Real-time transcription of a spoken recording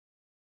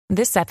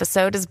This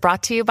episode is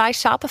brought to you by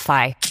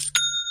Shopify.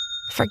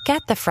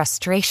 Forget the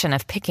frustration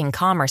of picking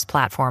commerce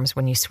platforms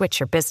when you switch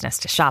your business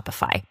to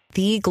Shopify,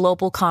 the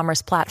global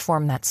commerce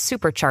platform that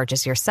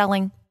supercharges your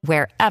selling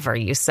wherever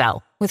you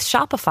sell. With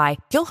Shopify,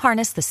 you'll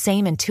harness the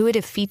same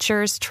intuitive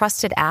features,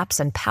 trusted apps,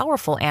 and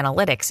powerful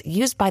analytics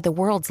used by the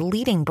world's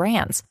leading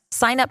brands.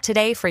 Sign up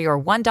today for your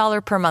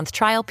 $1 per month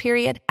trial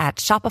period at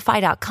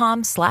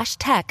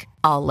shopify.com/tech,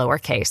 all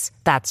lowercase.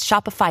 That's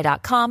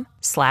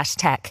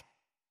shopify.com/tech.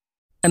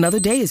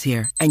 Another day is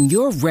here, and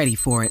you're ready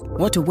for it.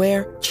 What to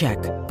wear? Check.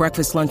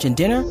 Breakfast, lunch, and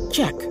dinner?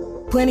 Check.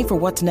 Planning for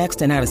what's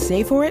next and how to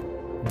save for it?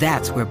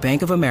 That's where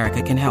Bank of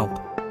America can help.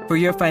 For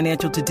your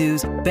financial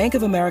to-dos, Bank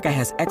of America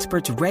has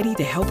experts ready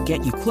to help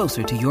get you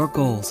closer to your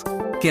goals.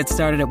 Get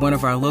started at one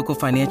of our local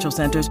financial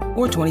centers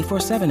or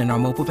 24/7 in our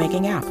mobile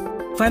banking app.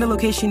 Find a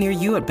location near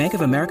you at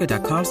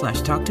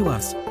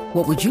bankofamerica.com/talktous.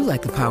 What would you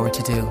like the power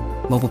to do?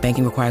 Mobile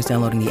banking requires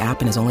downloading the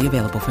app and is only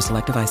available for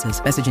select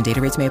devices. Message and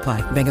data rates may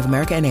apply. Bank of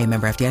America NA,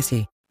 member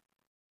FDIC.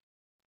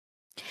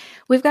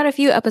 We've got a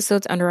few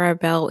episodes under our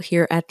belt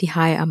here at the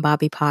Hi, I'm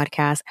Bobby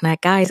podcast.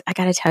 And guys, I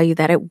got to tell you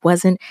that it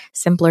wasn't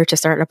simpler to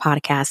start a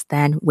podcast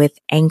than with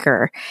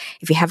Anchor.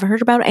 If you haven't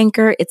heard about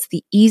Anchor, it's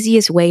the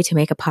easiest way to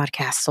make a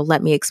podcast. So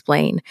let me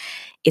explain.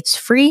 It's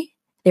free.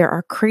 There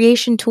are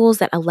creation tools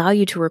that allow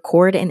you to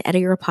record and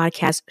edit your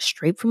podcast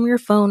straight from your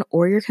phone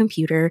or your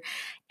computer.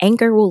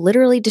 Anchor will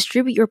literally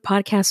distribute your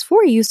podcast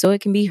for you so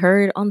it can be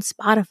heard on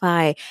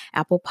Spotify,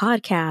 Apple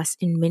Podcasts,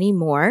 and many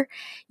more.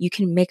 You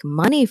can make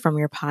money from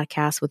your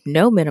podcast with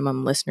no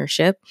minimum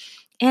listenership.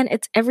 And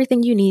it's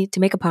everything you need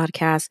to make a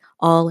podcast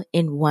all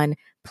in one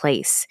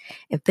place.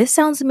 If this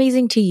sounds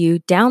amazing to you,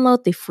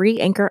 download the free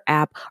Anchor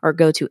app or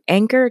go to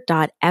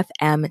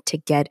anchor.fm to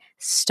get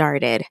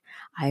started.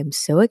 I am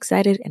so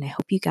excited and I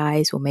hope you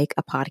guys will make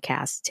a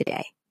podcast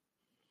today.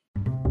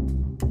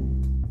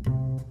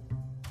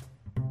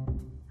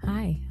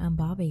 Hi, I'm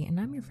Bobby, and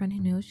I'm your friend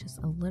who knows just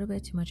a little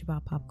bit too much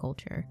about pop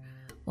culture.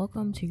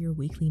 Welcome to your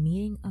weekly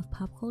meeting of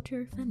Pop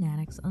Culture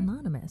Fanatics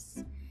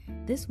Anonymous.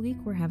 This week,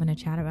 we're having a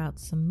chat about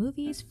some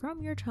movies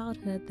from your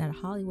childhood that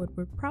Hollywood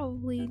would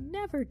probably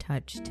never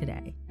touch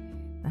today.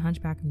 The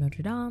Hunchback of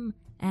Notre Dame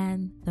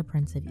and The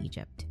Prince of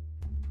Egypt.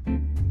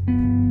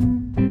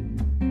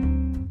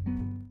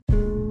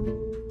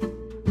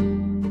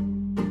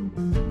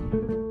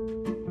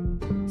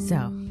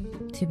 So,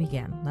 to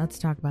begin, let's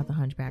talk about The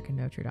Hunchback of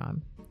Notre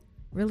Dame.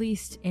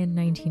 Released in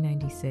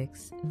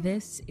 1996,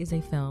 this is a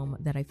film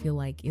that I feel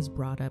like is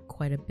brought up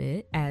quite a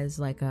bit as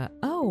like I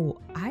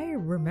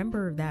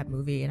remember that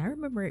movie and I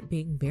remember it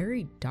being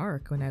very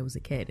dark when I was a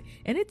kid.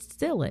 And it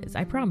still is,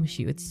 I promise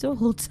you, it still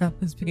holds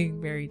up as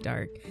being very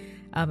dark.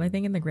 I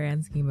think in the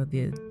grand scheme of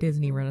the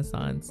Disney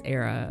Renaissance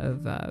era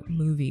of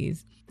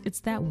movies, it's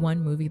that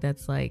one movie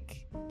that's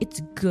like,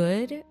 it's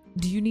good.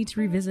 Do you need to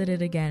revisit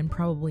it again?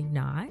 Probably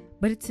not,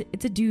 but it's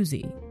a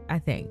doozy, I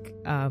think.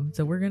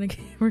 So we're gonna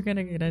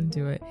get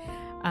into it.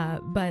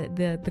 But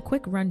the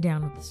quick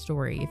rundown of the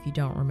story, if you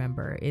don't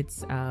remember,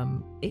 it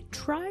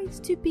tries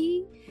to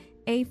be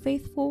a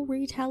faithful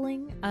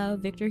retelling of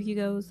Victor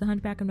Hugo's The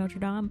Hunchback of Notre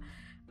Dame,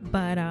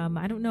 but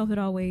I don't know if it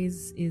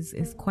always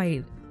is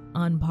quite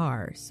on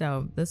par.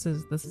 So this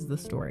is the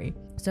story.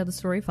 So the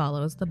story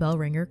follows the bell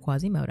ringer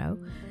Quasimodo,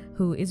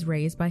 who is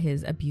raised by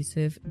his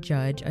abusive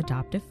judge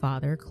adoptive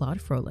father,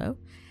 Claude Frollo.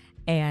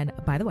 And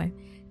by the way,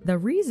 the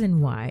reason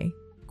why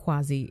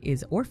Quasi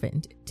is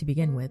orphaned to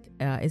begin with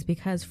is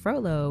because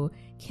Frollo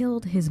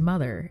killed his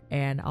mother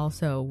and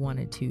also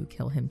wanted to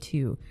kill him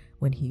too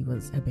when he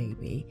was a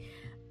baby.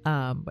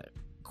 But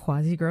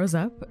Quasi grows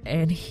up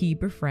and he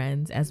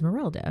befriends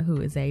Esmeralda,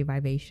 who is a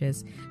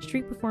vivacious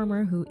street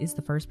performer who is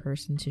the first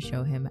person to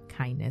show him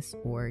kindness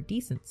or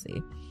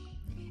decency.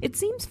 It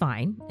seems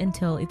fine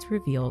until it's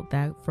revealed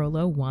that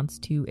Frollo wants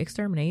to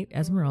exterminate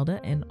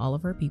Esmeralda and all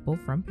of her people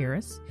from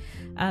Paris,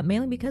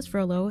 mainly because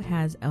Frollo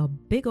has a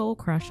big old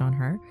crush on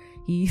her.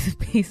 He's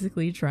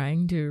basically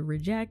trying to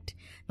reject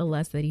the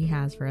lust that he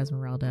has for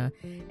Esmeralda,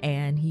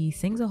 and he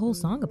sings a whole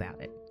song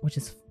about it, which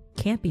is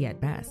campy at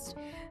best.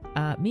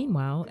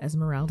 Meanwhile,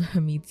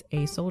 Esmeralda meets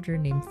a soldier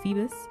named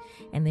Phoebus,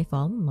 and they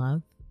fall in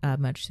love,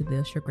 much to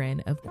the chagrin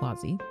of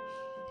Quasi.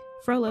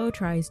 Frollo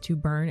tries to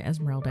burn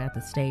Esmeralda at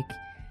the stake.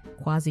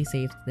 Quasi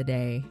saves the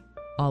day.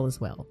 All is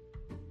well.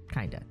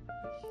 Kinda.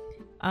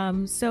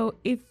 So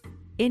if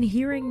in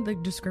hearing the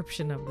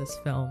description of this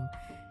film,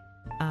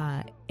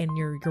 and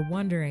you're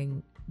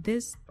wondering,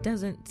 this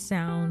doesn't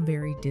sound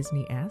very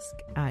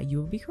Disney-esque, you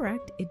will be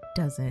correct. It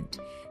doesn't.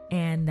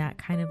 And that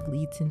kind of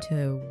leads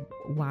into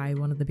why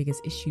one of the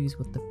biggest issues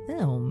with the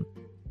film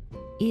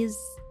is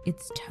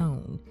its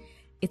tone.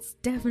 It's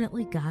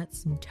definitely got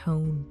some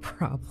tone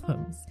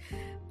problems.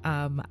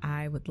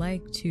 I would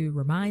like to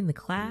remind the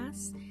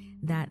class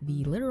that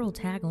the literal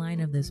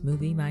tagline of this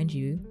movie, mind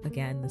you,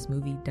 again, this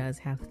movie does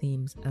have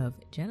themes of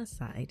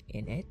genocide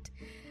in it.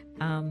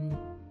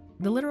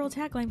 The literal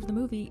tagline for the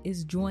movie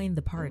is "Join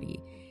the party."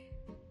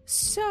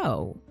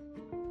 So,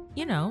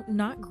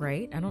 not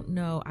great. I don't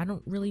know. I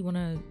don't really want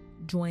to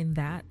join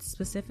that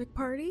specific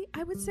party,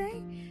 I would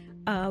say.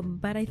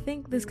 But I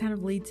think this kind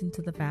of leads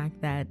into the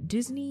fact that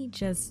Disney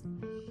just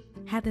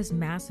had this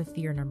massive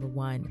fear, number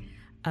one,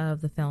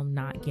 of the film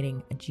not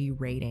getting a G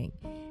rating.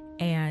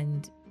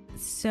 And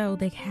so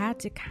they had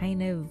to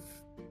kind of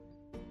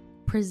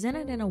present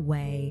it in a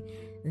way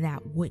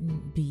that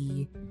wouldn't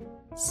be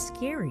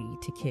scary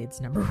to kids,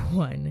 number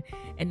one,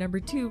 and number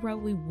two,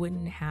 probably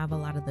wouldn't have a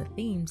lot of the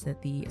themes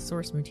that the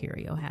source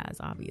material has,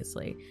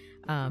 obviously,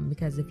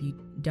 because if you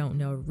don't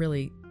know,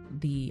 really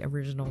the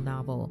original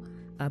novel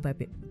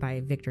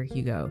by Victor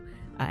Hugo,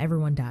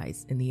 everyone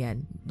dies in the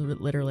end.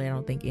 Literally, I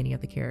don't think any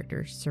of the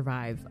characters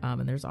survive,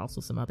 and there's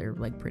also some other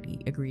like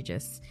pretty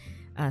egregious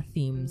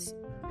themes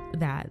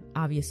that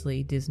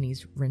obviously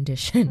Disney's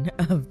rendition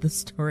of the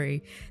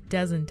story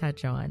doesn't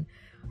touch on.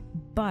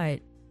 But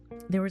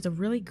there was a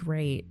really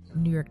great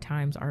New York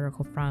Times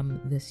article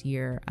from this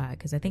year,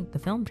 because I think the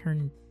film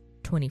turned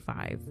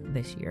 25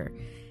 this year,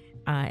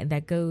 and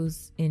that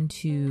goes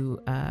into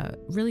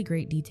really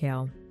great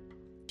detail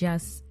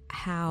just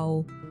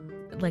how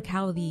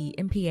the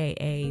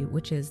MPAA,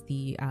 which is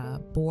the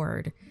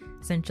board,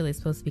 essentially is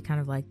supposed to be kind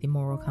of like the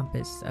moral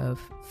compass of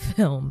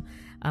film,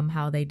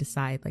 how they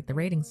decide like the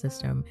rating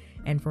system.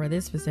 And for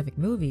this specific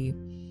movie,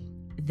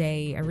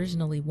 they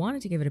originally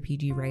wanted to give it a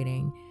PG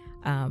rating,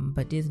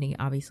 but Disney,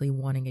 obviously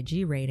wanting a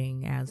G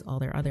rating as all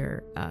their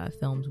other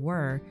films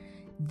were,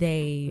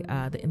 the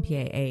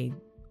MPAA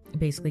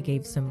basically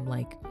gave some,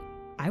 like,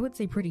 I would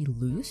say pretty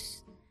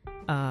loose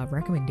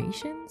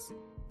recommendations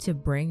to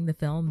bring the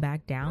film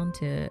back down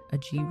to a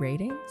G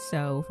rating.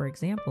 So, for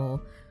example,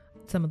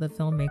 some of the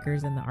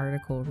filmmakers in the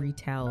article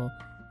retell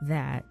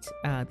that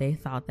they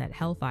thought that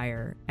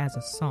Hellfire as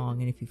a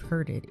song, and if you've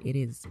heard it,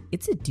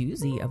 it's a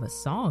doozy of a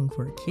song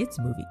for a kids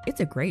movie.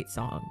 It's a great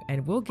song,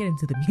 and we'll get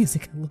into the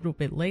music a little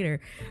bit later,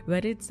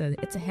 but it's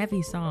a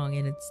heavy song,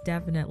 and it's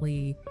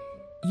definitely,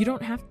 you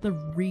don't have to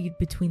read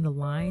between the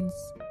lines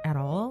at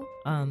all.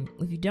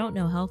 If you don't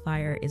know,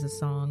 Hellfire is a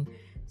song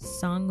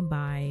sung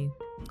by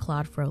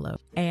Claude Frollo,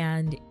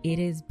 and it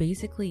is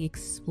basically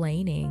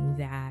explaining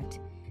that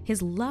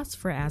his lust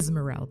for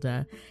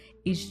Esmeralda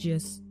is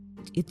just,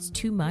 it's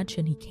too much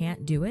and he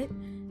can't do it.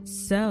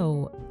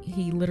 So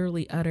he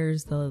literally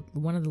utters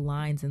one of the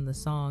lines in the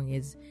song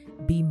is,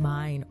 "Be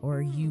mine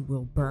or you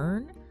will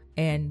burn."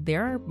 And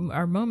there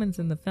are moments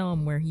in the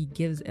film where he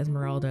gives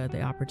Esmeralda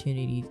the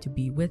opportunity to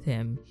be with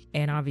him,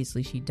 and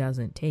obviously she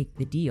doesn't take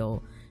the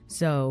deal.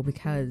 So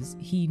because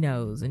he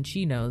knows and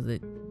she knows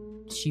that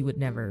she would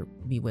never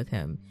be with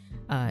him,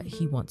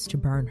 he wants to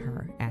burn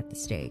her at the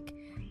stake.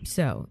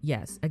 So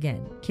yes,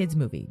 again, kids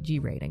movie, G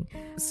rating.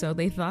 So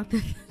they thought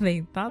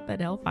that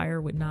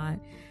Hellfire would not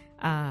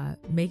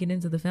make it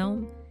into the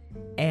film,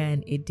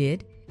 and it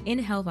did. In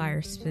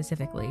Hellfire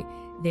specifically,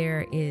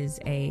 there is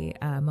a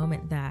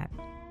moment that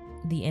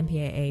the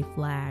MPAA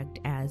flagged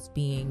as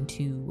being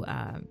too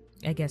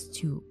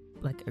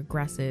like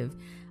aggressive.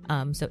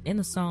 So in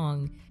the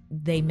song,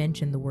 they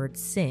mentioned the word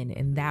sin,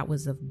 and that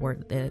was a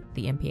word that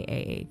the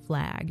MPAA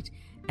flagged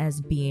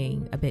as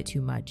being a bit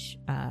too much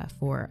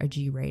for a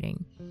G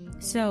rating.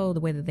 So the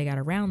way that they got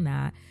around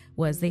that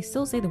was they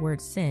still say the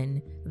word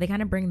sin, but they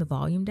kind of bring the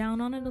volume down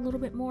on it a little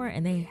bit more,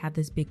 and they have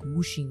this big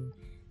whooshing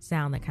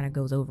sound that kind of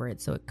goes over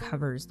it, so it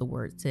covers the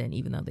word sin,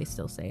 even though they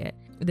still say it.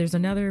 There's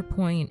another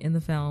point in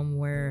the film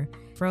where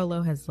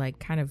Frollo has like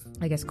kind of,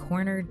 I guess,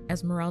 cornered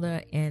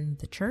Esmeralda in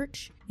the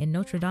church in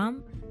Notre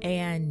Dame,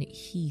 and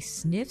he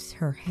sniffs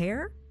her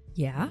hair.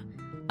 Yeah.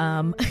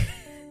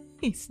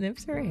 He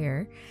sniffs her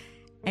hair,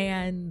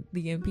 and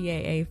the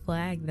MPAA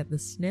flagged that the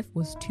sniff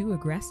was too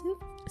aggressive.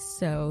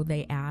 So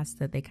they asked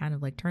that they kind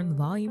of like turn the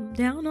volume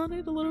down on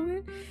it a little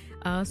bit.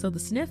 So the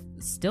sniff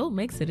still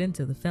makes it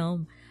into the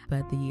film,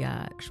 but the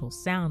actual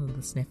sound of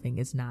the sniffing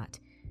is not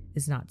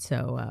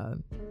so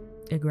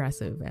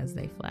aggressive as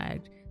they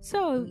flagged.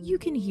 So you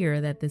can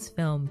hear that this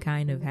film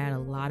kind of had a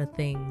lot of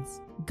things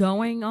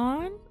going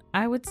on.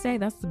 I would say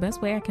that's the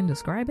best way I can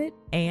describe it.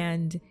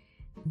 And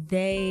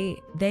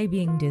they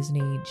being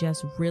Disney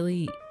just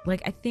really,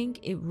 like, I think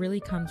it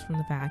really comes from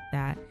the fact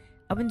that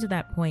up until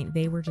that point,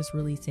 they were just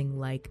releasing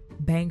like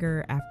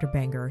banger after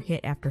banger,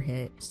 hit after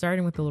hit,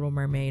 starting with The Little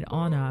Mermaid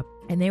on up,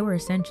 and they were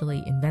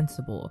essentially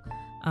invincible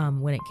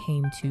when it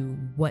came to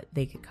what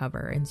they could cover.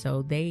 And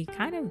so they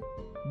kind of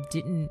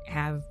didn't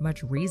have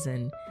much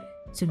reason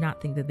to not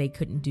think that they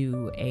couldn't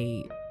do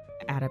a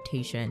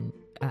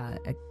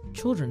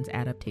children's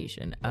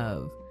adaptation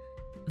of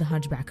The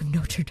Hunchback of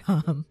Notre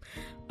Dame.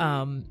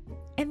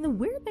 And the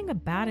weird thing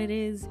about it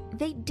is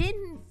they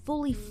didn't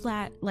fully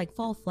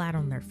fall flat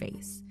on their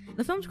face.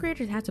 The film's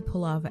creators had to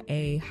pull off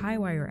a high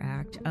wire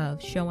act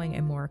of showing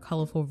a more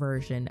colorful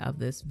version of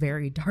this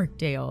very dark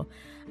tale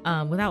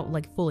without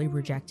like fully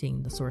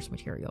rejecting the source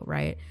material,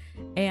 right?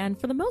 And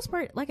for the most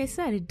part, like I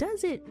said, it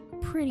does it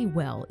pretty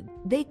well.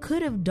 They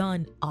could have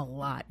done a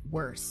lot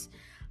worse.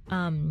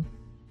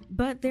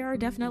 But there are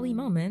definitely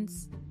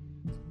moments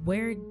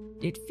where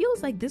it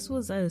feels like this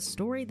was a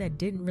story that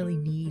didn't really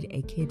need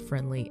a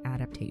kid-friendly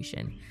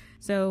adaptation.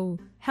 So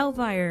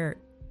Hellfire,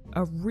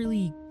 a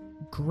really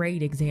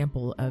great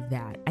example of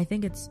that. I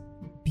think it's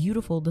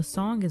beautiful. The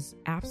song is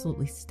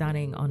absolutely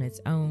stunning on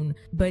its own,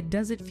 but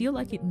does it feel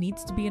like it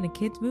needs to be in a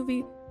kids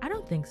movie? I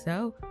don't think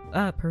so,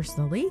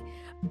 personally,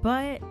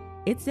 but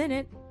it's in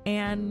it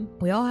and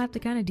we all have to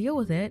kind of deal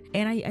with it.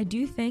 And I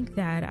do think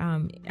that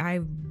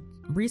I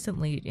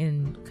recently,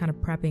 in kind of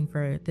prepping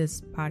for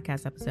this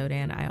podcast episode,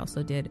 and I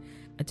also did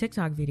a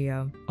TikTok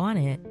video on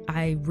it,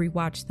 I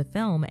rewatched the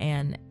film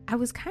and I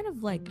was kind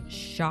of like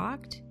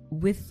shocked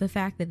with the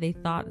fact that they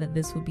thought that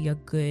this would be a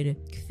good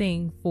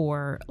thing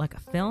for like a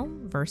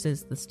film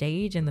versus the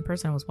stage, and the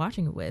person I was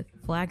watching it with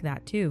flagged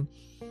that too.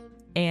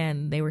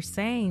 And they were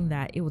saying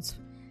that it was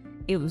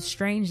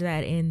strange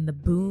that in the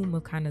boom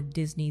of kind of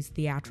Disney's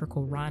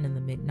theatrical run in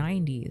the mid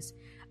 90s,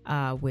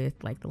 with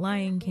like The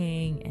Lion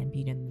King and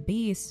Beauty and the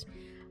Beast,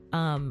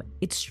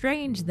 it's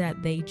strange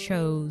that they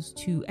chose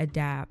to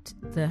adapt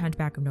The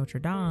Hunchback of Notre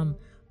Dame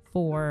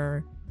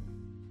for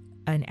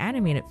an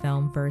animated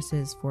film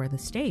versus for the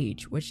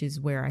stage, which is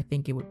where I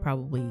think it would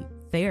probably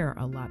fare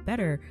a lot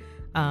better,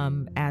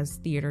 as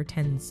theater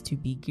tends to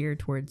be geared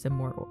towards a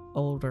more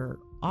older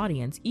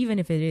audience. Even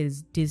if it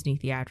is Disney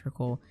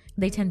theatrical,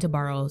 they tend to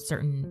borrow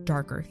certain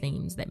darker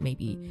themes that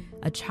maybe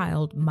a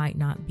child might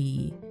not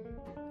be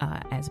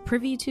as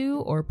privy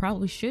to, or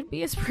probably should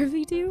be as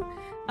privy to.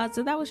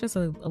 So that was just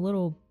a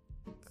little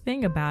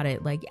thing about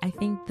it. Like, I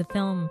think the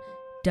film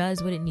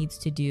does what it needs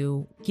to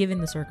do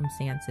given the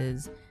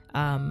circumstances.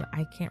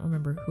 I can't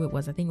remember who it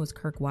was. I think it was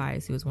Kirk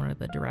Wise, who was one of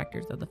the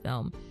directors of the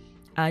film,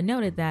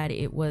 noted that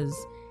it was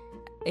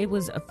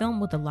a film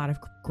with a lot of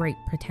great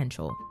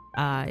potential.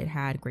 It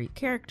had great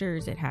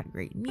characters, it had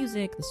great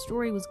music, the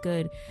story was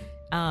good.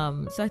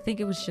 So I think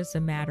it was just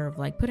a matter of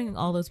like putting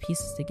all those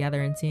pieces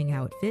together and seeing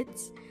how it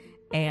fits.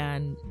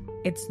 And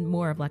it's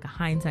more of like a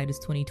hindsight is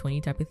 2020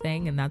 type of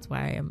thing, and that's why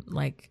I'm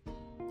like,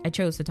 I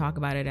chose to talk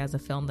about it as a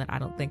film that I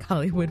don't think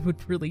Hollywood would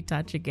really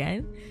touch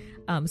again,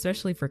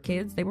 especially for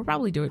kids. They would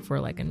probably do it for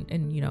like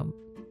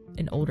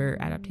an older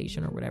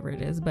adaptation or whatever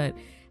it is, but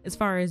as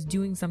far as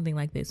doing something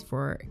like this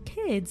for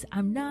kids,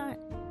 I'm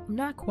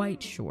not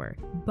quite sure.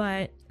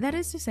 But that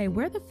is to say,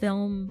 where the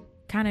film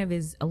kind of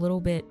is a little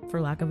bit,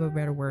 for lack of a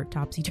better word,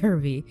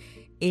 topsy-turvy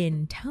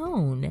in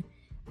tone,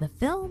 the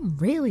film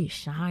really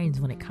shines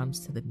when it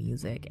comes to the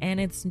music, and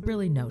it's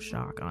really no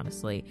shock,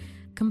 honestly.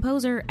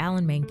 Composer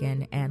Alan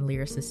Menken and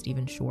lyricist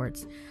Stephen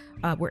Schwartz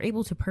were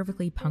able to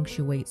perfectly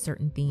punctuate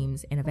certain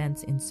themes and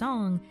events in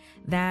song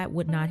that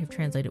would not have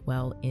translated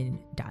well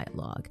in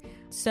dialogue.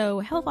 So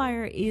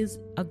Hellfire is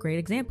a great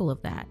example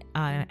of that.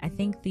 I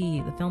think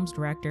the film's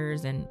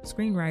directors and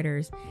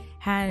screenwriters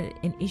had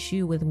an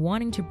issue with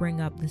wanting to bring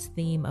up this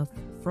theme of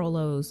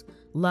Frollo's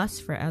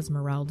lust for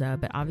Esmeralda,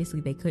 but obviously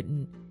they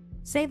couldn't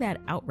say that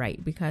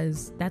outright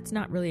because that's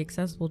not really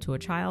accessible to a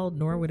child,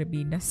 nor would it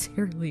be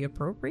necessarily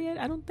appropriate,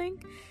 I don't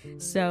think.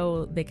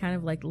 So they kind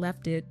of like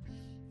left it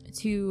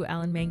to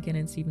Alan Menken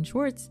and Stephen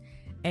Schwartz,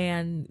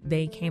 and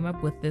they came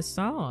up with this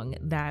song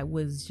that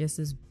was just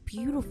this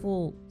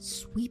beautiful,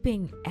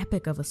 sweeping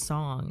epic of a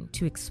song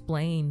to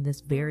explain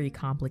this very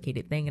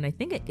complicated thing. And I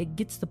think it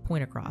gets the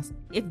point across.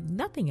 If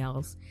nothing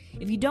else,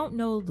 if you don't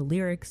know the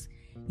lyrics,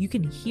 you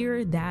can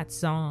hear that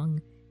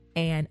song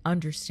and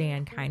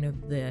understand kind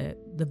of the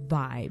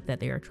vibe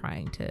that they are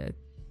trying to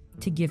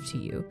give to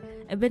you.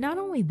 But not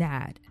only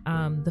that,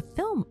 the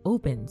film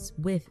opens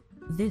with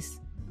this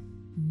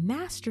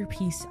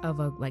masterpiece of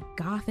a like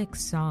gothic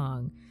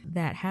song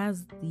that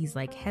has these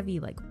like heavy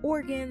like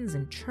organs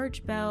and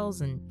church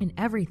bells and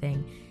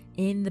everything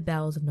in the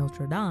bells of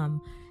Notre Dame.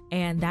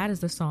 And that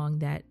is the song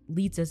that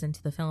leads us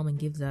into the film and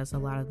gives us a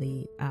lot of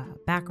the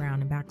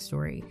background and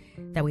backstory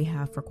that we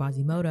have for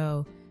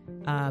Quasimodo,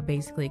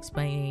 basically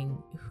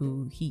explaining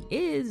who he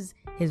is,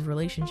 his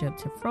relationship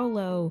to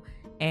Frollo,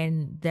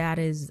 and that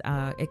is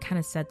it kind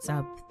of sets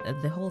up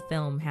the whole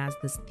film has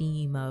this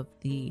theme of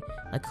the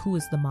like who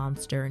is the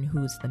monster and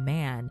who is the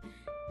man,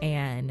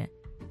 and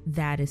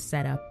that is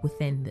set up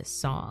within this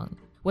song.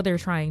 What they're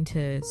trying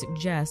to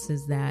suggest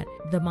is that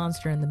the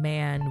monster and the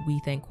man, we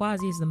think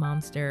Quasi is the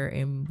monster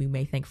and we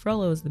may think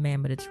Frollo is the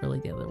man, but it's really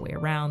the other way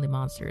around. The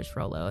monster is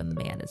Frollo and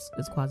the man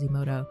is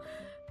Quasimodo.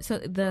 So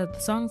the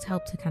songs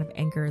help to kind of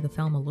anchor the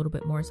film a little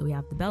bit more. So we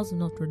have the Bells of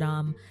Notre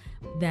Dame.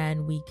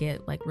 Then we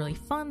get like really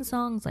fun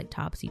songs like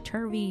Topsy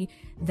Turvy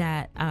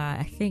that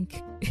I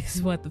think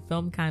is what the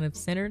film kind of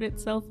centered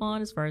itself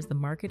on as far as the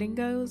marketing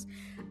goes.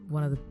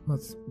 One of the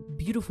most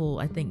beautiful,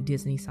 I think,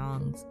 Disney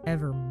songs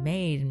ever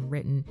made and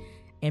written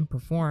and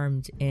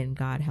performed in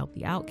God Help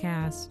the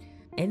Outcast.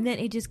 And then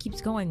it just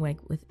keeps going, like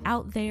with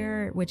Out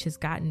There, which has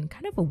gotten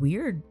kind of a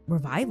weird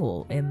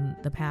revival in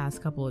the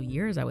past couple of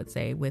years, I would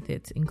say, with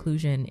its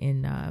inclusion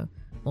in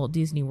Walt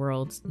Disney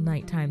World's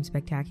Nighttime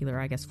Spectacular,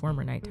 I guess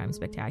former Nighttime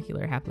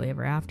Spectacular, Happily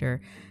Ever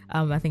After.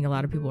 I think a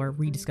lot of people are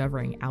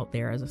rediscovering Out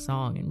There as a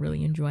song and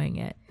really enjoying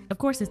it. Of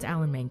course, it's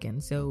Alan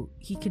Menken, so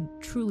he could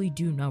truly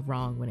do no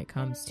wrong when it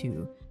comes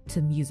to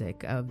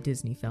music of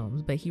Disney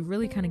films, but he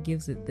really kind of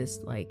gives it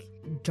this like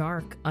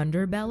dark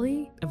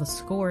underbelly of a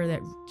score that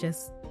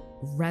just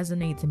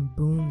resonates and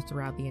booms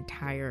throughout the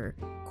entire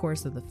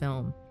course of the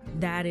film.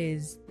 That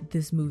is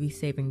this movie's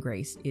saving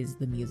grace, is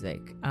the music.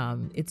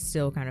 It's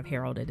still kind of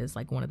heralded as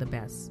like one of the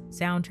best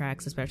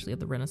soundtracks, especially of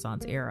the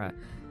Renaissance era,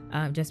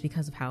 just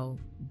because of how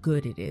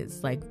good it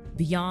is. Like,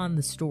 beyond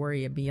the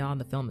story and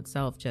beyond the film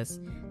itself,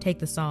 just take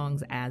the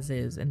songs as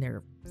is and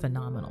they're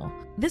phenomenal.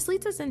 This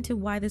leads us into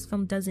why this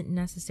film doesn't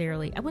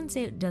necessarily, I wouldn't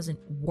say it doesn't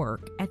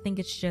work. I think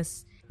it's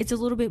a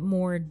little bit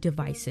more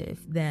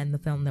divisive than the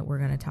film that we're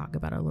going to talk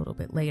about a little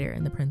bit later,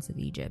 in The Prince of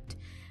Egypt.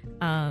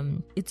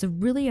 It's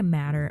really a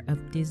matter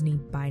of Disney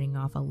biting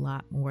off a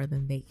lot more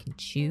than they can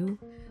chew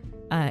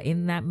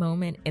in that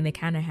moment, and they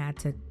kind of had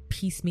to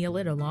piecemeal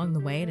it along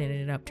the way, and it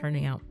ended up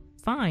turning out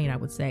fine, I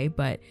would say.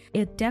 But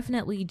it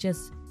definitely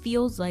just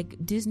feels like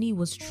Disney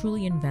was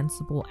truly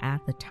invincible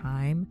at the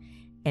time,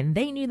 and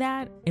they knew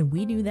that, and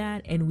we knew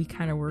that, and we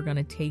kind of were going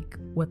to take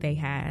what they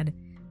had,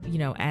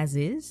 as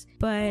is.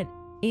 But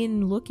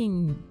in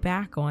looking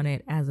back on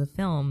it as a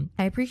film,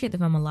 I appreciate the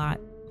film a lot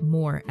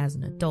more as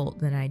an adult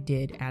than I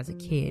did as a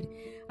kid,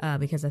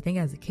 because I think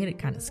as a kid it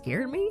kind of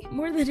scared me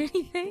more than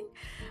anything.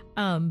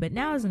 But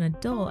now as an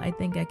adult, I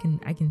think I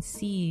can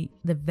see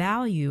the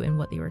value in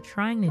what they were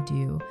trying to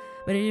do.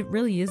 But it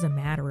really is a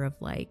matter of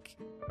like,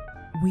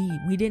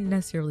 we didn't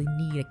necessarily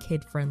need a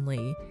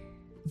kid-friendly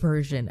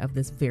version of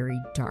this very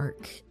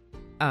dark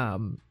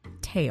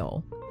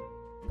tale,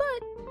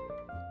 but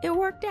it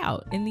worked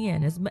out in the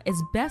end. As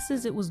best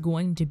as it was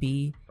going to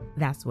be,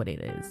 that's what it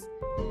is.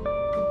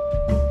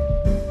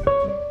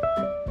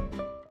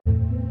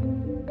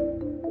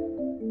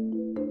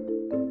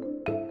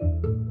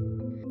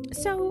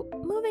 So,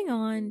 moving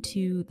on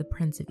to The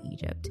Prince of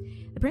Egypt.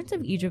 The Prince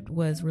of Egypt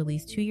was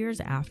released 2 years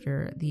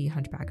after The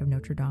Hunchback of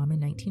Notre Dame in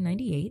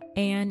 1998,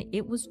 and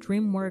it was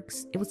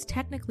DreamWorks. It was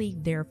technically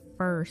their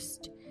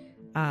first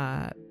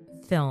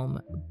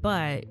film,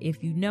 but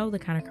if you know the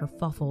kind of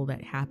kerfuffle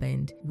that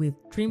happened with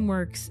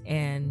DreamWorks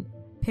and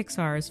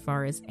Pixar as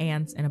far as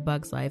Ants and A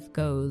Bug's Life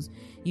goes,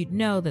 you'd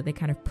know that they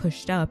kind of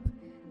pushed up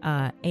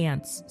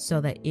Ants so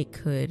that it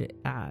could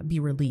be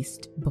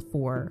released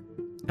before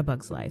A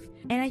Bug's Life.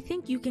 And I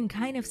think you can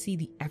kind of see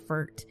the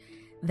effort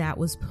that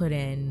was put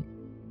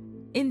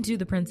into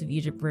The Prince of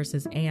Egypt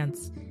versus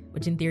Ants,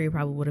 which in theory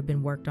probably would have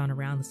been worked on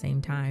around the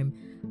same time,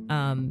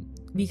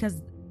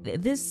 because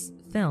this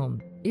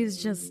film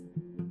is just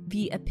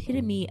the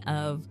epitome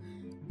of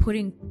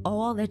putting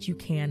all that you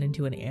can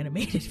into an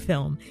animated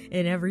film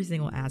in every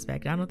single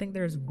aspect. I don't think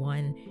there's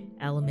one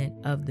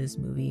element of this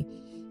movie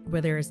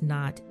where there is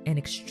not an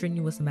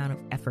extraneous amount of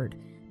effort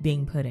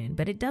being put in,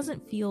 but it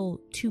doesn't feel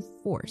too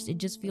forced. It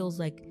just feels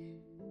like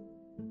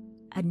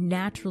a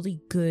naturally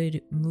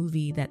good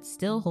movie that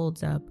still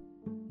holds up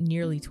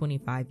nearly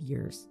 25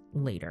 years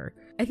later.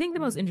 I think the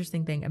most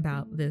interesting thing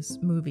about this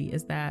movie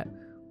is that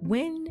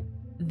when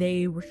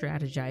they were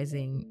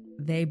strategizing,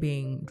 they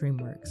being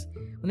DreamWorks,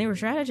 when they were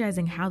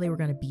strategizing how they were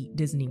going to beat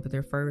Disney with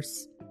their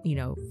first,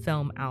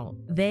 film out,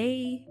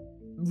 they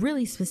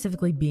really,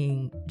 specifically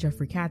being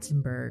Jeffrey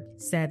Katzenberg,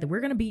 said that we're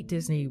going to beat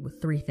Disney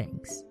with three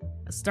things: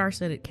 a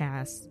star-studded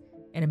cast,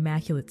 an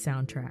immaculate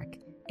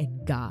soundtrack,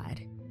 and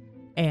God.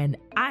 And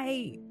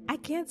I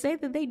can't say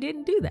that they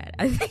didn't do that.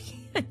 I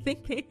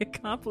think they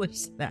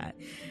accomplished that.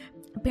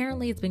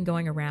 Apparently it's been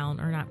going around,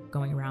 or not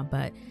going around,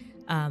 but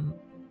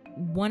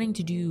wanting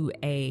to do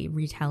a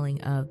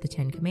retelling of the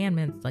Ten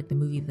Commandments, like the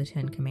movie The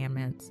Ten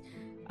Commandments,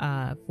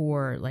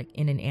 for like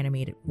in an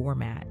animated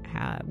format,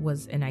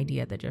 was an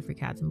idea that Jeffrey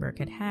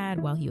Katzenberg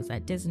had while he was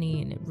at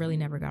Disney, and it really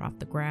never got off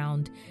the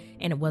ground.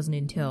 And it wasn't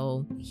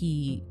until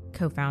he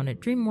co-founded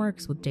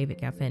DreamWorks with David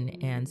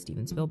Geffen and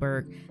Steven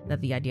Spielberg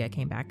that the idea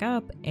came back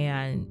up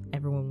and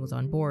everyone was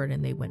on board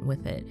and they went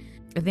with it.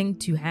 I think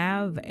to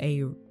have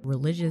a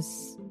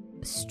religious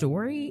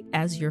story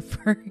as your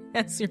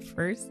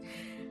first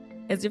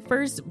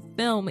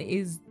film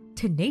is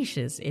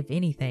tenacious, if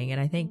anything,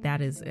 and I think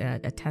that is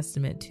a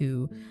testament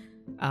to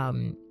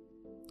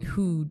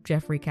who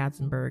Jeffrey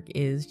Katzenberg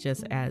is,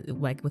 just as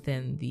like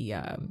within the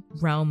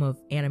realm of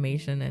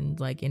animation and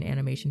like in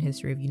animation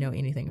history. If you know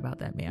anything about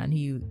that man,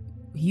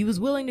 he was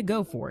willing to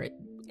go for it,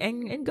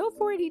 and go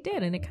for it he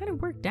did, and it kind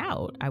of worked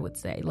out, I would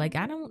say. Like,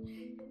 I don't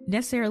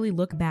necessarily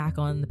look back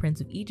on The Prince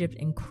of Egypt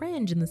and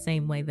cringe in the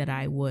same way that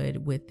I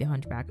would with The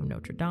Hunchback of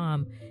Notre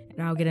Dame,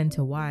 and I'll get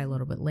into why a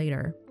little bit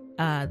later.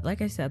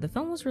 Like I said, the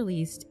film was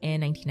released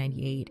in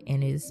 1998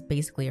 and is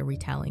basically a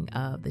retelling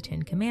of the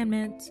Ten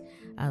Commandments,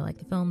 like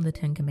the film The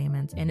Ten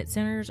Commandments, and it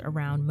centers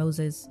around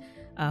Moses,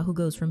 who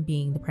goes from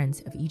being the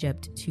Prince of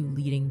Egypt to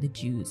leading the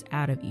Jews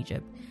out of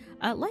Egypt.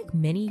 Like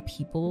many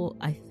people,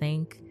 I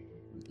think,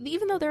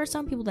 even though there are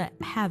some people that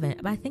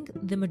haven't, but I think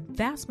the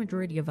vast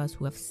majority of us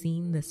who have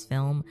seen this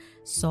film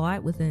saw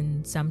it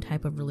within some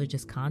type of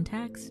religious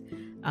context.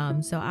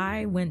 So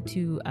I went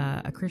to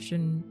a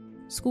Christian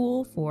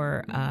school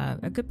for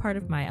a good part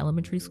of my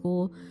elementary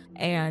school,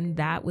 and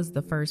that was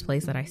the first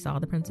place that I saw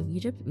The Prince of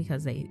Egypt,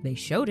 because they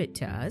showed it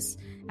to us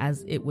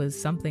as it was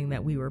something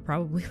that we were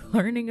probably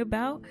learning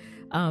about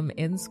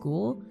in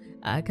school,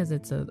 because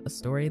it's a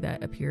story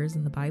that appears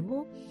in the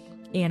Bible.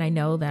 And I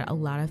know that a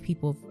lot of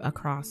people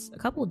across a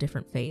couple of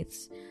different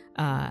faiths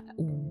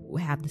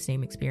have the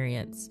same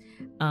experience.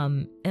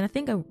 And I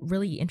think a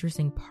really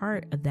interesting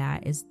part of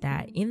that is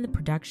that in the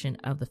production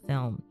of the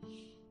film,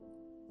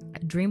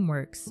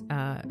 DreamWorks,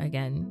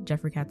 again,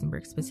 Jeffrey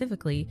Katzenberg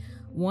specifically,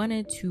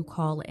 wanted to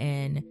call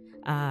in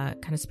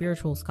kind of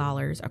spiritual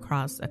scholars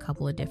across a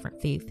couple of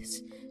different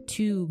faiths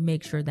to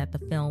make sure that the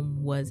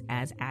film was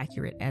as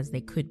accurate as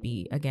they could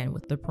be, again,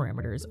 with the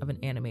parameters of an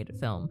animated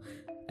film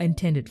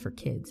intended for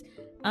kids.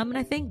 And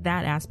I think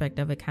that aspect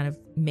of it kind of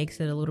makes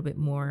it a little bit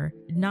more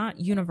not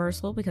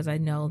universal, because I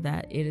know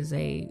that it is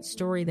a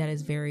story that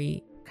is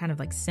very kind of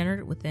like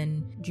centered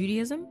within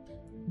Judaism,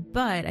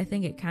 but I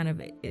think it kind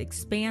of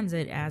expands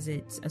it as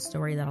it's a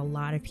story that a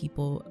lot of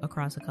people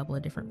across a couple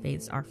of different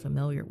faiths are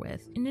familiar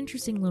with. An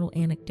interesting little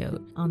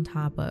anecdote on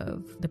top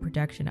of the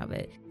production of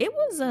it. It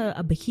was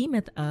a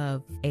behemoth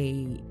of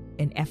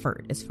an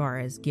effort as far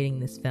as getting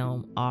this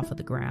film off of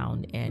the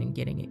ground and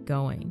getting it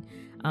going.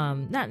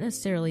 Not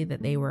necessarily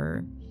that they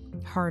were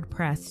hard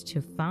pressed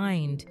to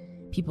find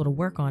people to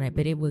work on it,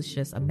 but it was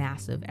just a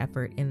massive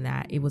effort in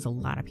that it was a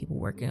lot of people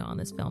working on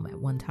this film at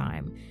one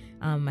time.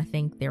 I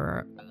think there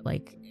are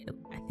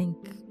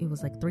it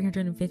was like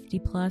 350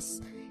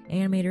 plus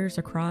animators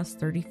across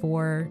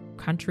 34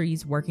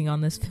 countries working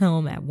on this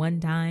film at one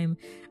time.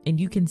 And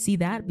you can see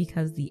that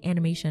because the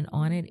animation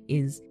on it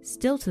is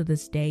still to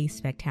this day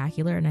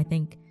spectacular. And I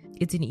think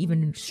it's an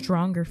even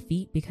stronger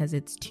feat because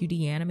it's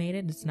 2D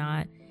animated. It's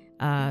not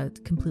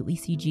completely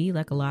CG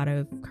like a lot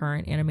of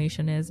current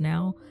animation is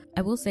now.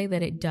 I will say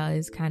that it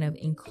does kind of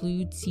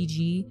include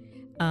CG,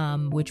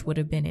 which would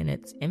have been in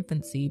its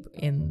infancy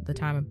in the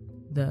time of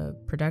the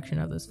production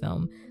of this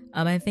film.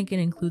 I think it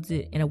includes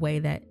it in a way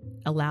that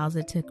allows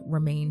it to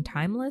remain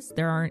timeless.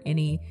 There aren't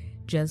any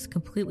just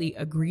completely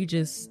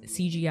egregious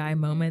CGI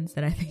moments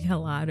that I think a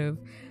lot of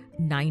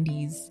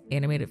 90s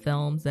animated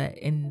films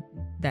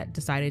that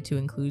decided to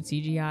include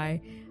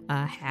CGI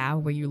have,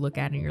 where you look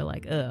at it and you're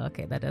like, oh,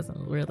 okay, that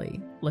doesn't really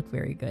look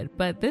very good.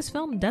 But this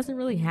film doesn't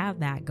really have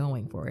that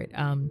going for it.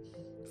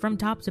 From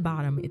top to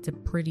bottom, it's a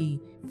pretty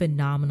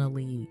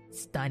phenomenally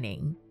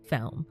stunning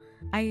film.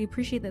 I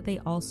appreciate that they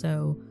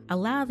also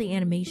allow the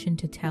animation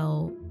to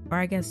tell, or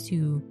I guess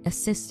to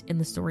assist in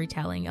the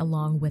storytelling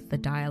along with the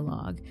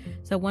dialogue.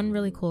 So one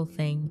really cool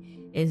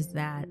thing is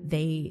that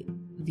the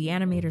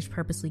animators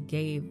purposely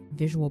gave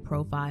visual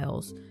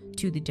profiles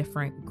to the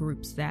different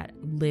groups that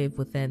live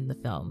within the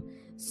film.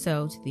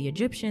 So to the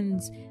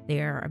Egyptians, they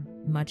are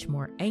much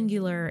more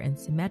angular and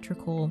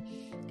symmetrical.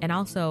 And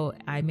also,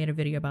 I made a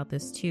video about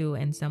this too,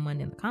 and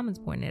someone in the comments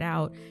pointed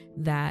out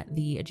that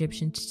the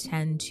Egyptians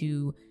tend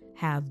to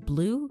have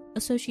blue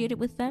associated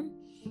with them,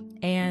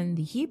 and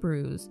the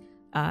Hebrews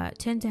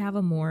tend to have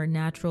a more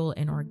natural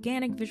and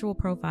organic visual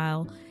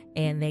profile,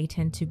 and they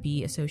tend to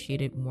be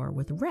associated more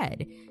with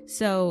red.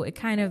 So it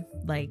kind of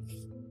like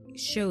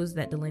shows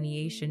that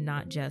delineation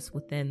not just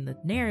within the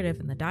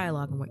narrative and the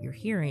dialogue and what you're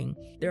hearing,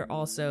 they're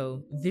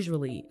also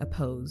visually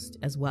opposed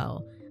as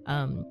well,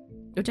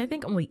 which I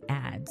think only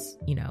adds,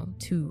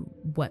 to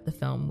what the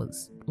film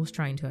was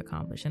trying to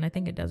accomplish, and I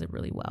think it does it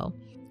really well.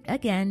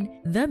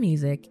 Again, the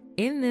music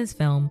in this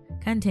film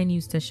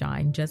continues to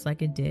shine just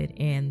like it did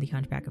in The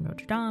Hunchback of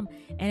Notre Dame,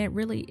 and it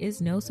really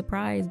is no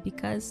surprise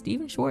because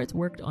Stephen Schwartz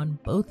worked on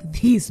both of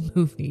these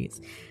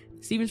movies.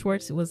 Stephen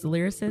Schwartz was the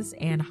lyricist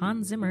and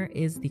Hans Zimmer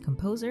is the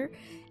composer,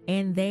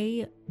 and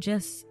they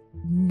just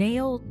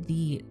nailed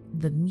the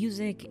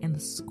music and the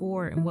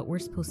score and what we're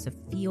supposed to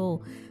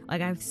feel.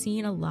 Like, I've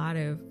seen a lot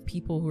of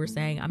people who are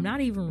saying, I'm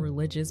not even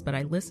religious, but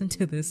I listen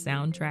to this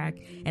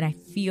soundtrack and I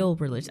feel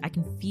religious. I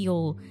can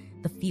feel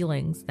the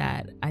feelings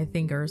that I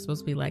think are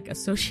supposed to be like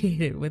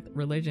associated with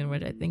religion,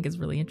 which I think is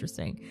really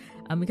interesting,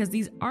 because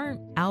these aren't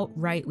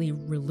outrightly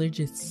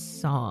religious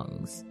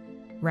songs,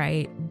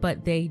 right?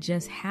 But they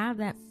just have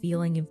that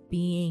feeling of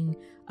being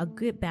a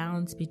good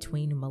balance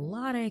between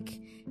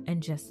melodic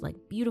and just like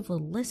beautiful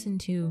to listen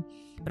to,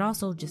 but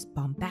also just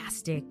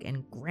bombastic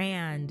and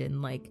grand.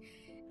 And like,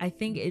 I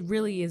think it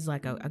really is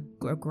like a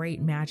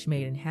great match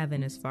made in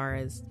heaven as far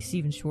as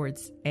Stephen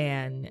Schwartz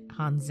and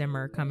Hans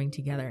Zimmer coming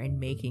together and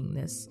making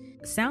this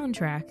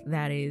soundtrack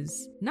that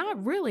is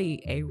not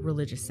really a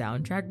religious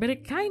soundtrack, but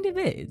it kind of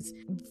is.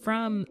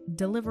 From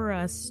Deliver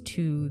Us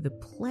to The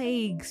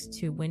Plagues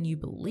to When You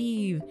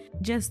Believe,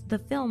 just the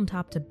film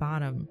top to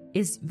bottom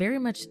is very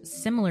much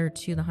similar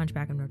to The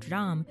Hunchback of Notre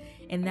Dame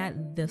in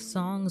that the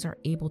songs are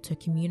able to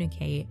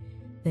communicate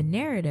the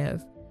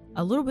narrative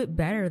a little bit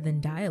better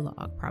than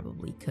dialogue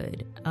probably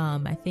could.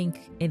 I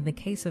think in the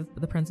case of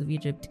The Prince of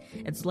Egypt,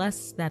 it's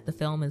less that the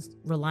film is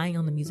relying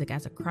on the music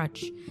as a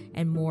crutch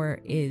and more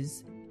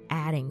is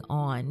adding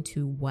on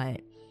to what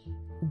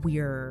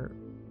we're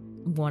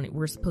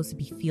supposed to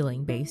be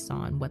feeling based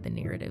on what the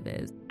narrative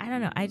is. I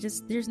don't know.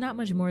 There's not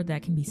much more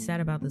that can be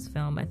said about this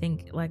film. I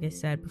think, like I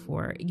said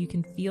before, you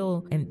can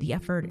feel the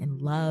effort and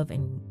love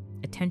and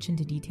attention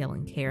to detail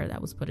and care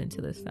that was put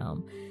into this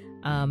film.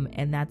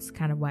 And that's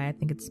kind of why I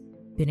think it's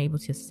been able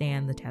to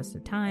stand the test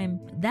of time.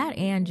 That,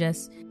 and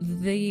just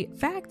the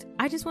fact,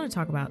 I just want to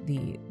talk about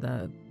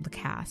the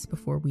cast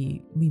before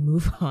we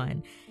move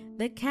on.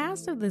 The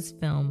cast of this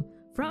film,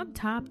 from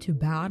top to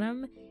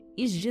bottom,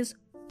 is just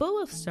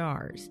full of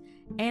stars.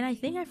 And I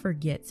think I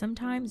forget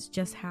sometimes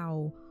just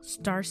how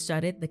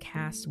star-studded the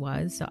cast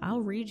was. So I'll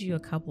read you a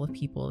couple of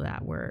people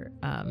that were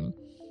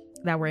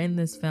in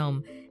this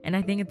film. And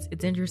I think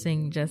it's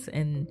interesting just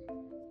in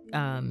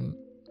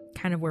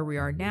kind of where we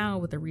are now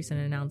with the recent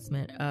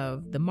announcement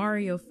of the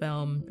Mario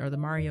film or the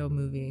Mario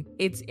movie.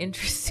 It's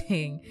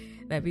interesting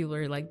that people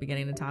are like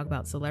beginning to talk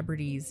about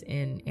celebrities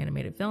in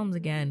animated films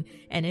again.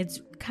 And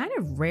it's kind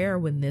of rare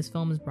when this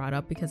film is brought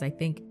up, because I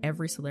think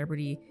every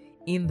celebrity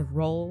in the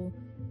role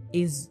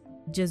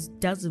just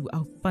does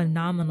a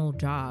phenomenal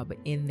job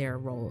in their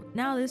role.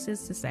 Now, this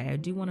is to say, I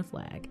do want to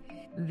flag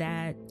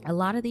that a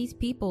lot of these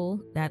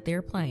people that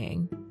they're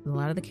playing, a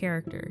lot of the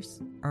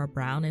characters are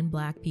brown and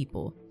black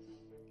people,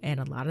 and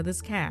a lot of this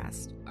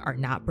cast are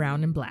not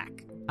brown and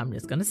black. I'm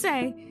just gonna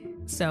say.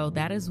 So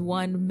that is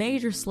one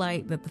major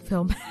slight that the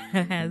film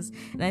has,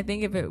 and I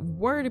think if it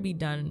were to be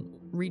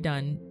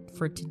redone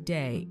for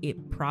today,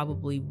 it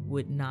probably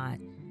would not.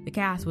 The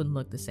cast wouldn't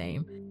look the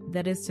same.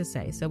 That is to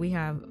say, so we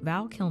have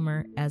Val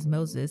Kilmer as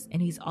Moses,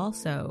 and he's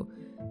also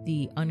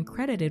the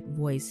uncredited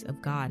voice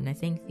of God. And I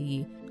think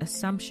the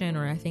assumption,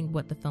 or I think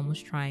what the film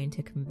was trying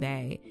to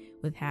convey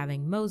with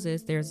having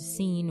Moses, there's a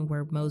scene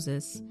where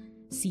Moses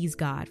sees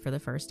God for the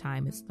first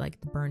time. It's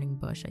like the burning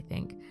bush, I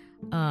think.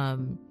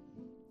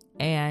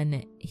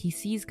 And he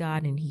sees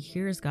God and he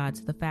hears God.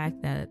 So the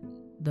fact that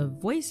the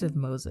voice of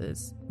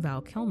Moses,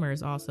 Val Kilmer,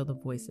 is also the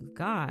voice of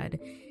God,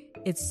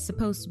 it's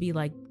supposed to be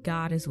like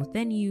God is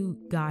within you,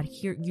 God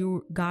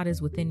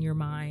is within your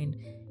mind,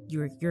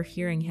 you're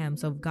hearing him.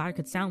 So God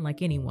could sound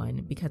like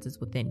anyone because it's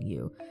within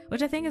you,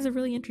 which I think is a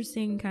really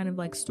interesting kind of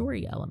like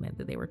story element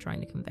that they were trying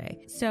to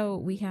convey. So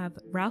we have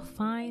Ralph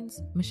Fiennes,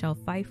 Michelle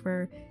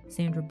Pfeiffer,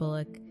 Sandra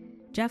Bullock,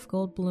 Jeff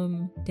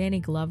Goldblum, Danny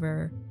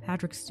Glover,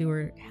 Patrick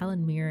Stewart,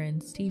 Helen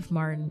Mirren, Steve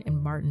Martin,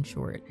 and Martin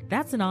Short.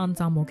 That's an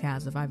ensemble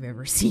cast if I've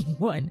ever seen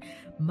one.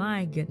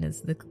 My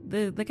goodness,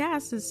 the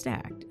cast is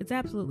stacked. It's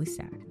absolutely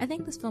stacked. I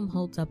think this film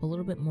holds up a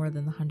little bit more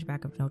than The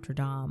Hunchback of Notre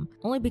Dame,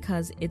 only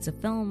because it's a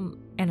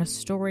film and a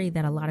story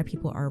that a lot of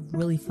people are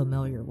really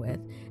familiar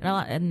with.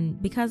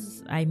 And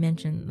because I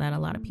mentioned that a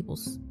lot of people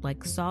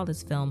like saw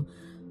this film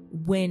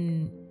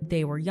when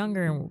they were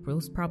younger and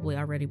was probably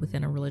already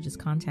within a religious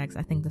context,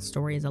 I think the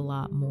story is a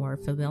lot more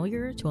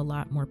familiar to a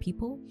lot more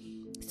people.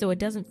 So it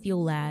doesn't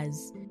feel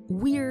as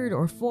weird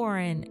or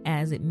foreign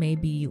as it may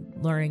be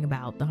learning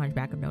about The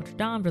Hunchback of Notre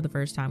Dame for the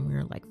first time when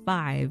you're like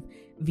 5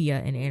 via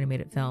an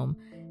animated film.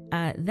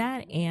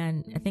 That,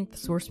 and I think the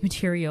source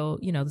material,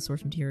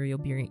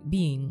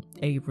 being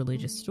a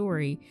religious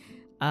story,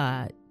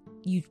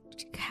 you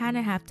kind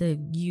of have to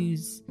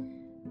use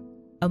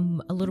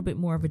a little bit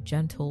more of a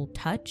gentle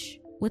touch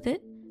with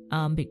it,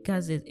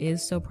 because it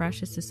is so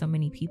precious to so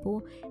many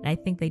people. And I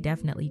think they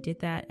definitely did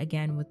that,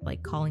 again, with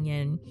like calling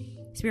in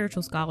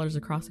spiritual scholars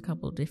across a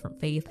couple of different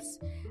faiths.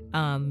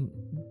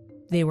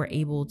 They were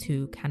able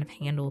to kind of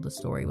handle the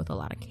story with a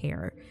lot of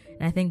care.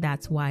 And I think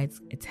that's why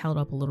it's held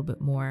up a little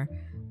bit more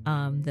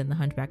than The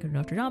Hunchback of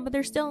Notre Dame, but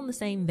they're still in the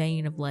same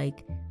vein of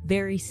like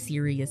very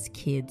serious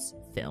kids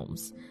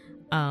films.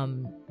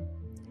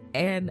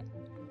 And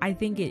I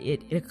think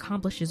it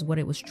accomplishes what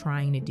it was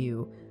trying to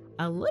do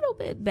a little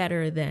bit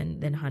better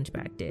than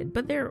Hunchback did,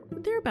 but they're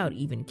about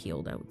even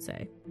keeled, I would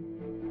say.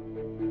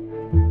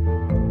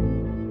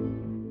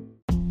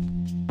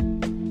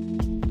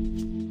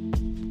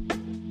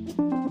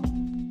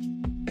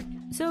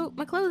 So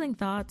my closing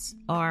thoughts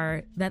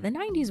are that the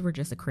 90s were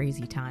just a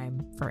crazy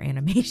time for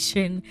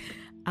animation.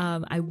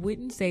 I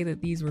wouldn't say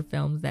that these were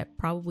films that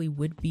probably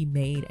would be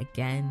made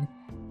again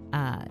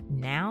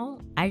now.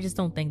 I just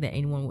don't think that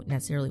anyone would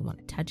necessarily want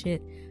to touch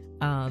it,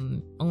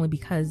 only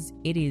because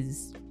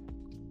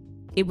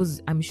it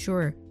was, I'm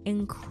sure,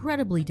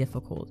 incredibly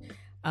difficult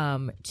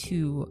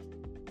to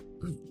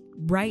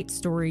write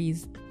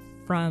stories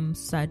from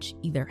such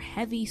either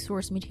heavy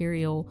source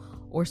material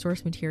or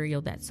source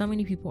material that so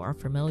many people are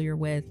familiar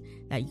with,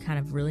 that you kind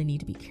of really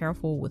need to be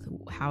careful with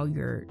how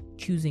you're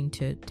choosing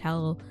to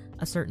tell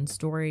a certain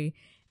story.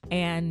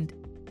 And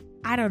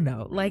I don't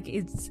know, like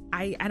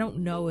I don't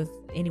know if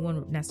anyone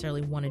would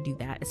necessarily want to do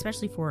that,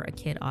 especially for a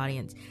kid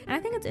audience. And I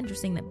think it's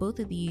interesting that both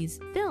of these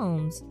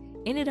films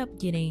ended up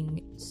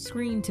getting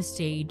screen to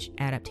stage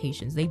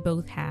adaptations. They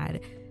both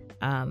had,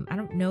 I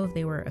don't know if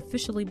they were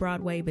officially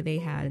Broadway, but they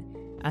had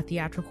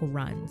theatrical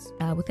runs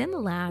within the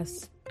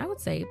last, I would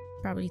say,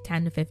 probably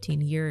 10 to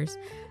 15 years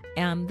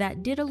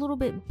that did a little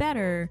bit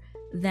better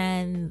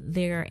than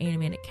their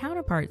animated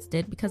counterparts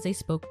did because they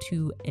spoke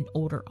to an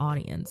older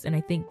audience. And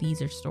I think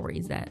these are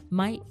stories that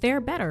might fare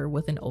better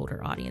with an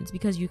older audience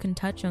because you can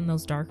touch on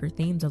those darker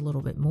themes a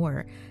little bit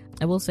more.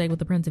 I will say with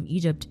The Prince of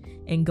Egypt,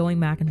 and going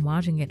back and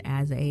watching it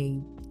as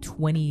a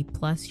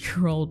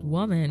 20-plus-year-old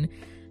woman,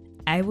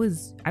 I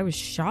was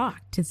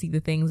shocked to see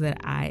the things that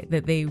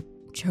they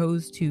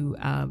chose to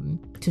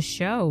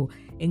show,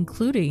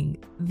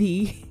 including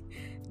the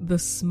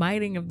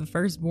smiting of the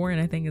firstborn.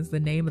 I think is the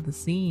name of the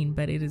scene,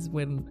 but it is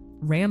when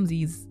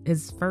Ramses,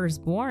 his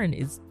firstborn,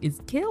 is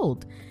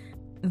killed.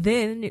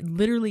 Then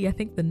literally, I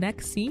think the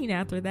next scene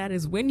after that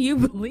is When You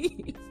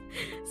Believe.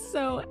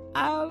 So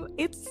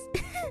it's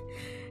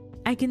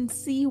I can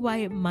see why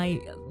it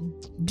might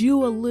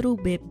do a little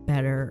bit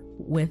better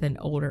with an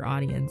older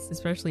audience,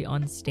 especially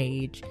on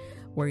stage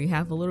where you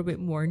have a little bit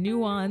more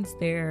nuance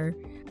there.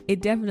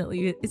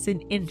 It's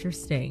an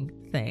interesting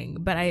thing,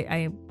 but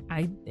I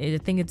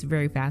think it's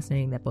very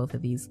fascinating that both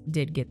of these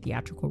did get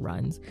theatrical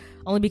runs,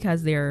 only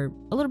because they're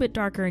a little bit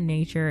darker in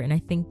nature, and I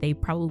think they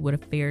probably would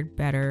have fared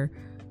better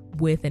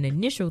with an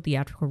initial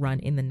theatrical run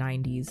in the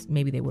 90s.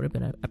 Maybe they would have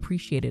been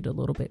appreciated a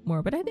little bit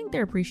more, but I think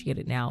they're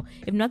appreciated now,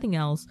 if nothing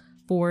else,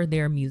 for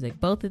their music.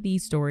 Both of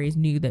these stories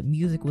knew that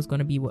music was going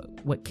to be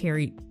what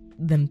carried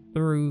them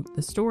through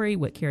the story,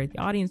 what carried the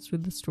audience through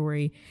the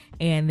story,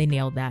 and they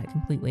nailed that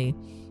completely.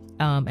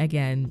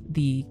 Again,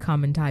 the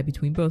common tie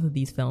between both of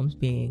these films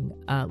being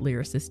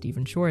lyricist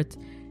Stephen Schwartz,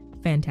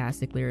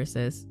 fantastic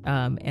lyricist,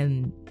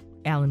 and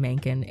Alan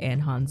Menken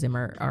and Hans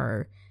Zimmer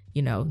are,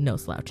 no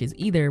slouches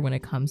either when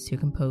it comes to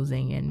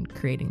composing and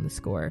creating the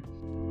score.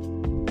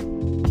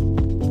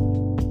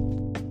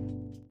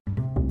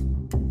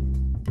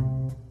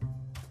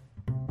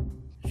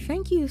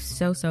 Thank you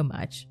so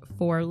much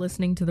for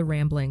listening to the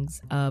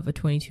ramblings of a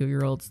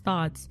 22-year-old's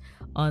thoughts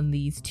on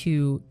these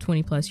two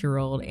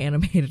 20-plus-year-old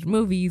animated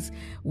movies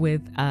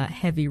with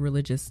heavy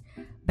religious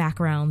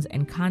backgrounds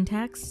and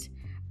context.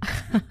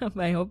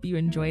 I hope you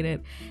enjoyed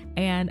it.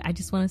 And I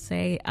just want to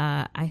say,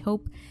 I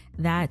hope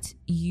that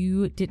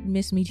you didn't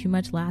miss me too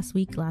much last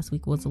week. Last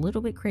week was a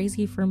little bit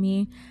crazy for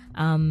me,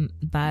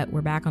 but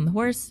we're back on the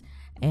horse.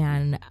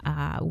 And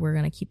we're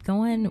going to keep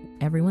going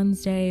every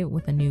Wednesday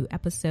with a new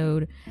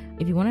episode.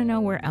 If you want to know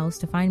where else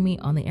to find me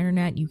on the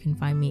internet, you can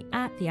find me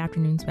at The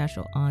Afternoon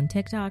Special on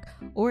TikTok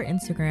or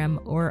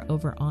Instagram, or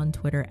over on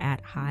Twitter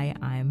at Hi,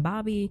 I'm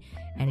Bobby.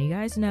 And you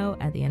guys know,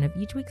 at the end of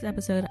each week's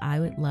episode,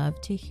 I would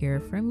love to hear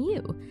from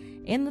you.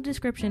 In the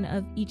description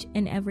of each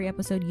and every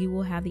episode, you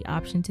will have the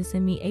option to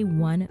send me a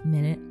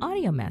 1-minute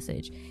audio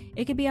message.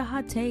 It could be a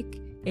hot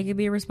take. It could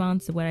be a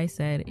response to what I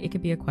said. It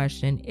could be a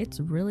question. It's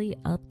really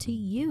up to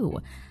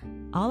you.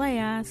 All I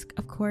ask,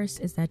 of course,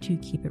 is that you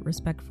keep it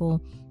respectful.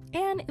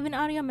 And if an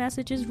audio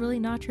message is really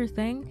not your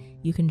thing,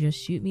 you can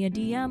just shoot me a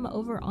DM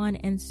over on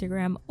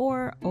Instagram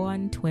or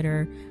on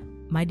Twitter.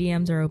 My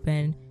DMs are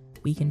open.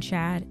 We can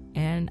chat,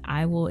 and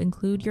I will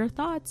include your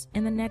thoughts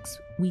in the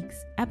next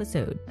week's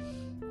episode.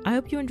 I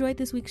hope you enjoyed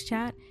this week's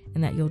chat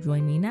and that you'll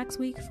join me next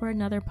week for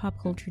another pop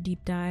culture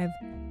deep dive.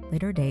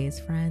 Later days,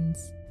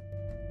 friends.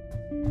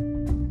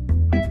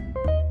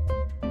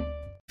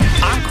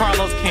 I'm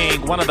Carlos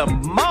King, one of the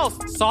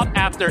most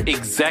sought-after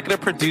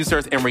executive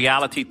producers in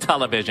reality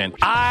television.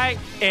 I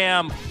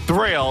am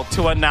thrilled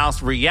to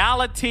announce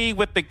Reality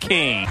with the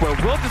King, where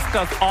we'll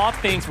discuss all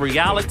things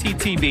reality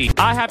TV.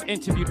 I have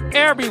interviewed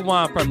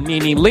everyone from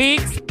Nene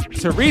Leakes,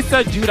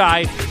 Teresa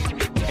Giudice,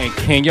 and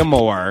Kenya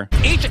Moore.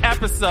 Each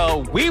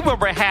episode, we will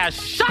rehash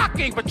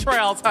shocking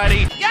portrayals,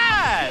 honey.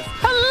 Yes!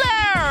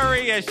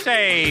 Hilarious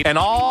shade and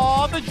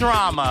all the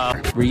drama.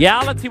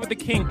 Reality with the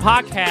King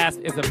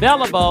podcast is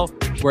available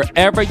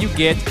wherever you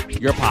get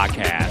your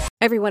podcast.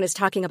 Everyone is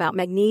talking about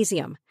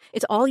magnesium.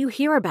 It's all you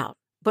hear about.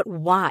 But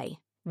why?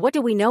 What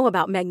do we know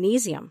about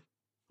magnesium?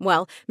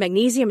 Well,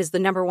 magnesium is the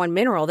number one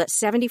mineral that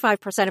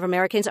 75% of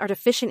Americans are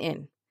deficient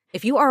in.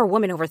 If you are a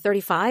woman over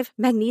 35,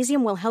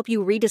 magnesium will help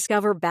you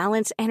rediscover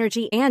balance,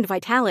 energy, and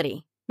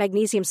vitality.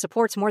 Magnesium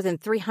supports more than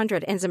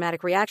 300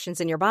 enzymatic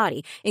reactions in your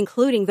body,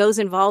 including those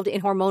involved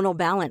in hormonal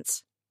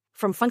balance.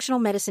 From functional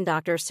medicine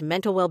doctors to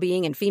mental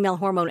well-being and female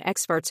hormone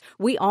experts,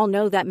 we all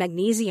know that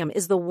magnesium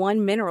is the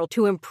one mineral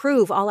to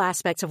improve all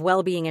aspects of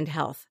well-being and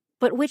health.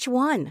 But which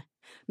one?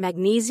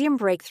 Magnesium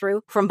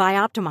Breakthrough from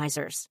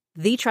Bioptimizers,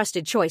 the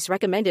trusted choice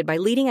recommended by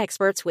leading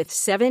experts with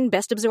 7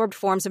 best-absorbed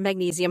forms of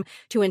magnesium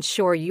to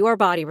ensure your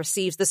body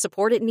receives the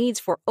support it needs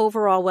for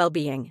overall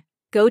well-being.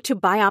 Go to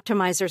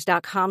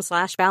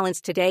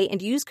bioptimizers.com/balance today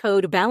and use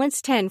code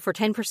BALANCE10 for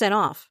 10%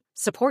 off.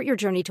 Support your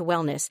journey to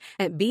wellness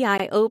at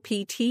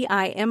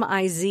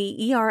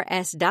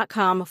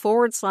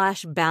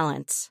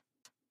bioptimizers.com/balance.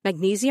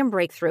 Magnesium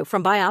Breakthrough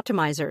from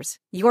Bioptimizers,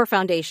 your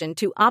foundation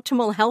to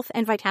optimal health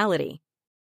and vitality.